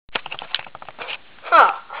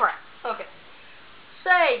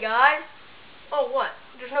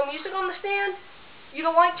there's no music on the stand? You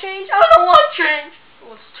don't like change? I don't like change!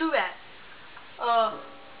 Well, it's too bad.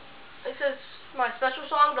 This is my special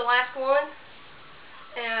song, The Last One,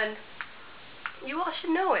 and you all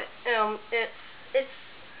should know it. This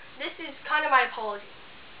is kind of my apology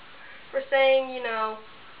for saying, you know,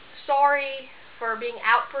 sorry for being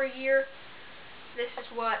out for a year. This is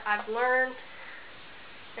what I've learned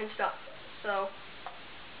and stuff. So,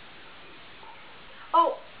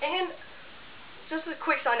 oh, and just a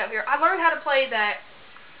quick side note here. I learned how to play that.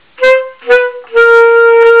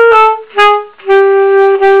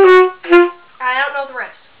 I don't know the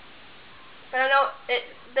rest, but I know it.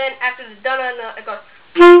 Then after the dun-dun-dun, it goes.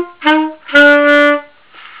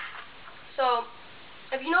 So,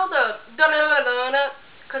 if you know the dun-dun-dun-dun,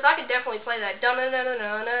 because I can definitely play that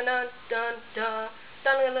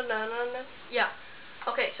dun-dun-dun-dun-dun-dun-dun-dun-dun-dun-dun. Yeah.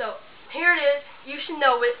 Okay, so here it is. You should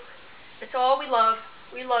know it. It's all we love.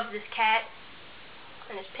 We love this cat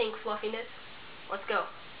and his pink fluffiness. Let's go.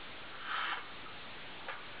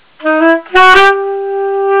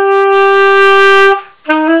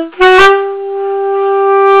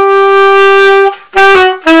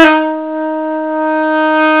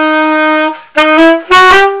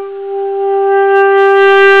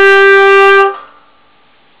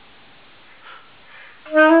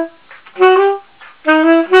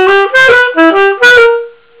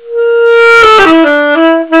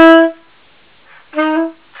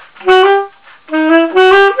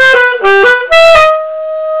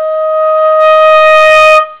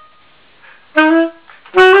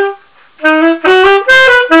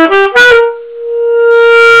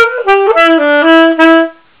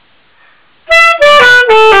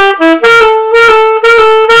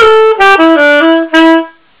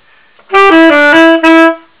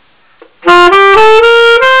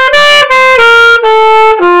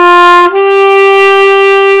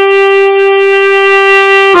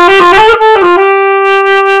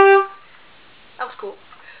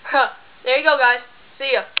 There you go, guys.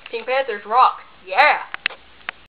 See ya. King Panthers rock. Yeah.